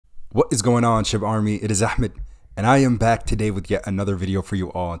What is going on, Shib Army? It is Ahmed, and I am back today with yet another video for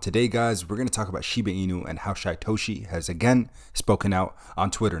you all. Today, guys, we're going to talk about Shiba Inu and how Satoshi has again spoken out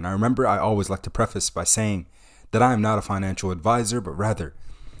on Twitter. Now, remember, I always like to preface by saying that I am not a financial advisor, but rather,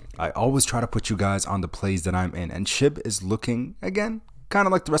 I always try to put you guys on the plays that I'm in. And Shib is looking, again, kind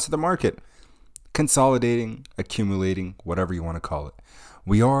of like the rest of the market, consolidating, accumulating, whatever you want to call it.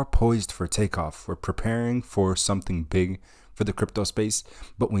 We are poised for takeoff. We're preparing for something big for the crypto space,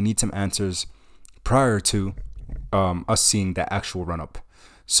 but we need some answers prior to us seeing that actual run up.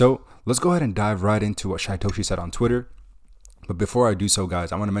 So let's go ahead and dive right into what Satoshi said on Twitter. But before I do so,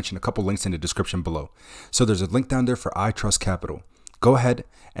 guys, I want to mention a couple links in the description below. So there's a link down there for I Trust Capital. Go ahead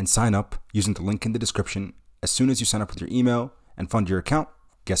and sign up using the link in the description. As soon as you sign up with your email and fund your account,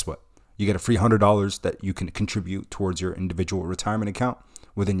 guess what? You get a free $100 that you can contribute towards your individual retirement account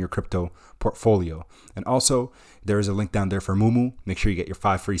within your crypto portfolio. And also, there is a link down there for Mumu. Make sure you get your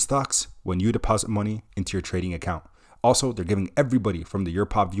 5 free stocks when you deposit money into your trading account. Also, they're giving everybody from the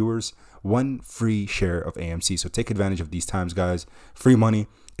YourPOP viewers 1 free share of AMC. So take advantage of these times, guys. Free money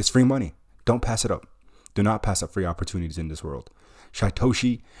is free money. Don't pass it up. Do not pass up free opportunities in this world.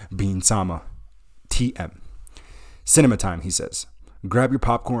 Satoshi Bean Sama, TM. Cinema time, he says. Grab your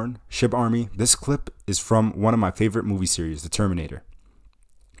popcorn, Shib Army. This clip is from one of my favorite movie series, The Terminator.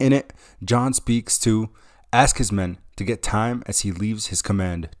 In it, John speaks to ask his men to get time as he leaves his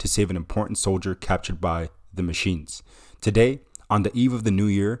command to save an important soldier captured by the machines. Today, on the eve of the new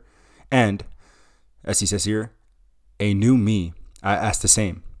year, and, as he says here, a new me, I ask the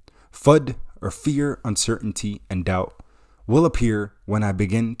same. FUD, or fear, uncertainty, and doubt, will appear when I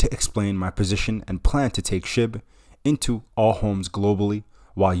begin to explain my position and plan to take Shib into all homes globally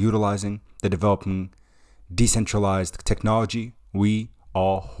while utilizing the developing decentralized technology we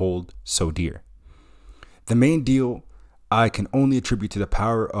all hold so dear. The main deal I can only attribute to the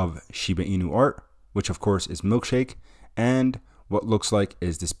power of Shiba Inu art, which of course is Milkshake, and what looks like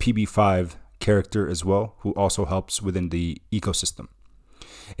is this PB5 character as well, who also helps within the ecosystem.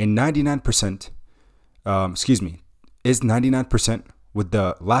 In 99%, is 99%, with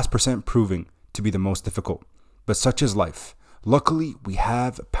the last percent proving to be the most difficult. But such is life. Luckily, we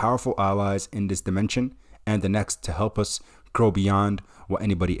have powerful allies in this dimension and the next to help us grow beyond what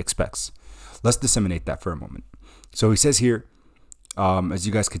anybody expects. Let's disseminate that for a moment. So he says here, as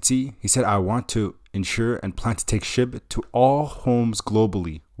you guys could see, he said, I want to ensure and plan to take Shib to all homes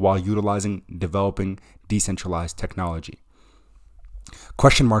globally while utilizing developing decentralized technology.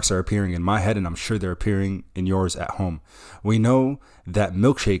 Question marks are appearing in my head, and I'm sure they're appearing in yours at home. We know that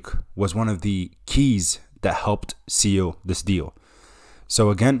Milkshake was one of the keys that helped seal this deal. So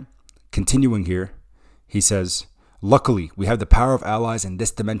again, continuing here, he says, luckily, we have the power of allies in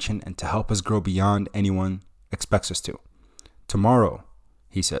this dimension and to help us grow beyond anyone expects us to. Tomorrow,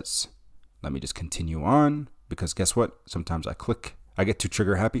 he says, let me just continue on because guess what? Sometimes I get too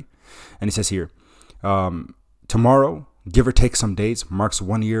trigger happy. And he says here, tomorrow, give or take some days, marks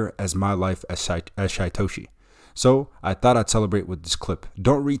 1 year as my life as Satoshi. So I thought I'd celebrate with this clip.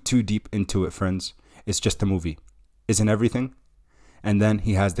 Don't read too deep into it, friends. It's just a movie. Isn't everything? And then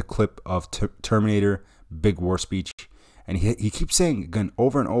he has the clip of Terminator big war speech, and he keeps saying again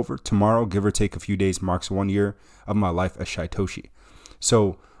over and over, tomorrow, give or take a few days, marks 1 year of my life as Satoshi.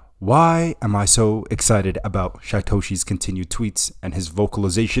 So why am I so excited about Satoshi's continued tweets and his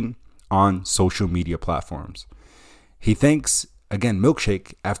vocalization on social media platforms? He thanks again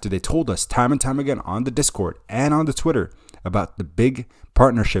Milkshake after they told us time and time again on the Discord and on the Twitter about the big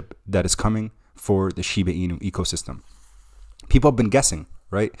partnership that is coming for the Shiba Inu ecosystem. People have been guessing,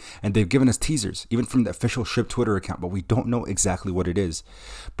 right? And they've given us teasers, even from the official Shib Twitter account, but we don't know exactly what it is.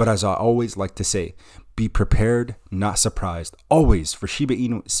 But as I always like to say, be prepared, not surprised. Always, for Shiba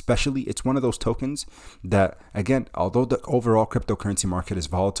Inu especially, it's one of those tokens that, again, although the overall cryptocurrency market is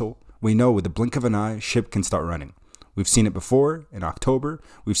volatile, we know with the blink of an eye, Shib can start running. We've seen it before in October,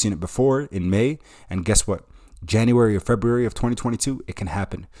 we've seen it before in May, and guess what? January or February of 2022, it can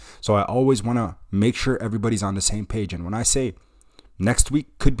happen. So I always want to make sure everybody's on the same page. And when I say next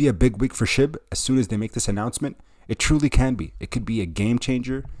week could be a big week for Shib, as soon as they make this announcement, it truly can be. It could be a game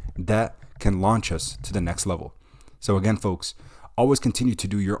changer that can launch us to the next level. So again, folks, always continue to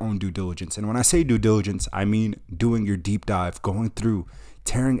do your own due diligence. And when I say due diligence, I mean doing your deep dive, going through,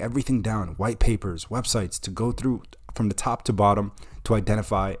 tearing everything down, white papers, websites, to go through from the top to bottom to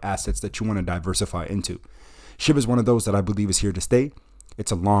identify assets that you want to diversify into. Shib is one of those that I believe is here to stay.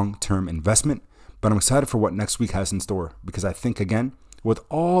 It's a long-term investment, but I'm excited for what next week has in store because I think, again, with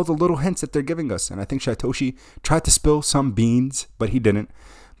all the little hints that they're giving us, and I think Satoshi tried to spill some beans, but he didn't.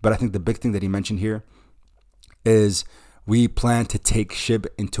 But I think the big thing that he mentioned here is We plan to take Shib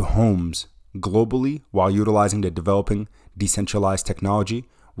into homes globally while utilizing the developing decentralized technology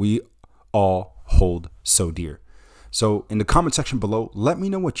we all hold so dear. So in the comment section below, let me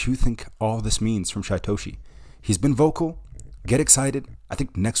know what you think all this means from Shytoshi. He's been vocal. Get excited. I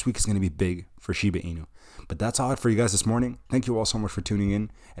think next week is going to be big for Shiba Inu. But that's all I have for you guys this morning. Thank you all so much for tuning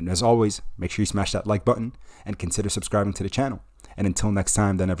in. And as always, make sure you smash that like button and consider subscribing to the channel. And until next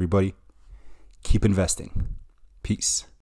time, then everybody, keep investing. Peace.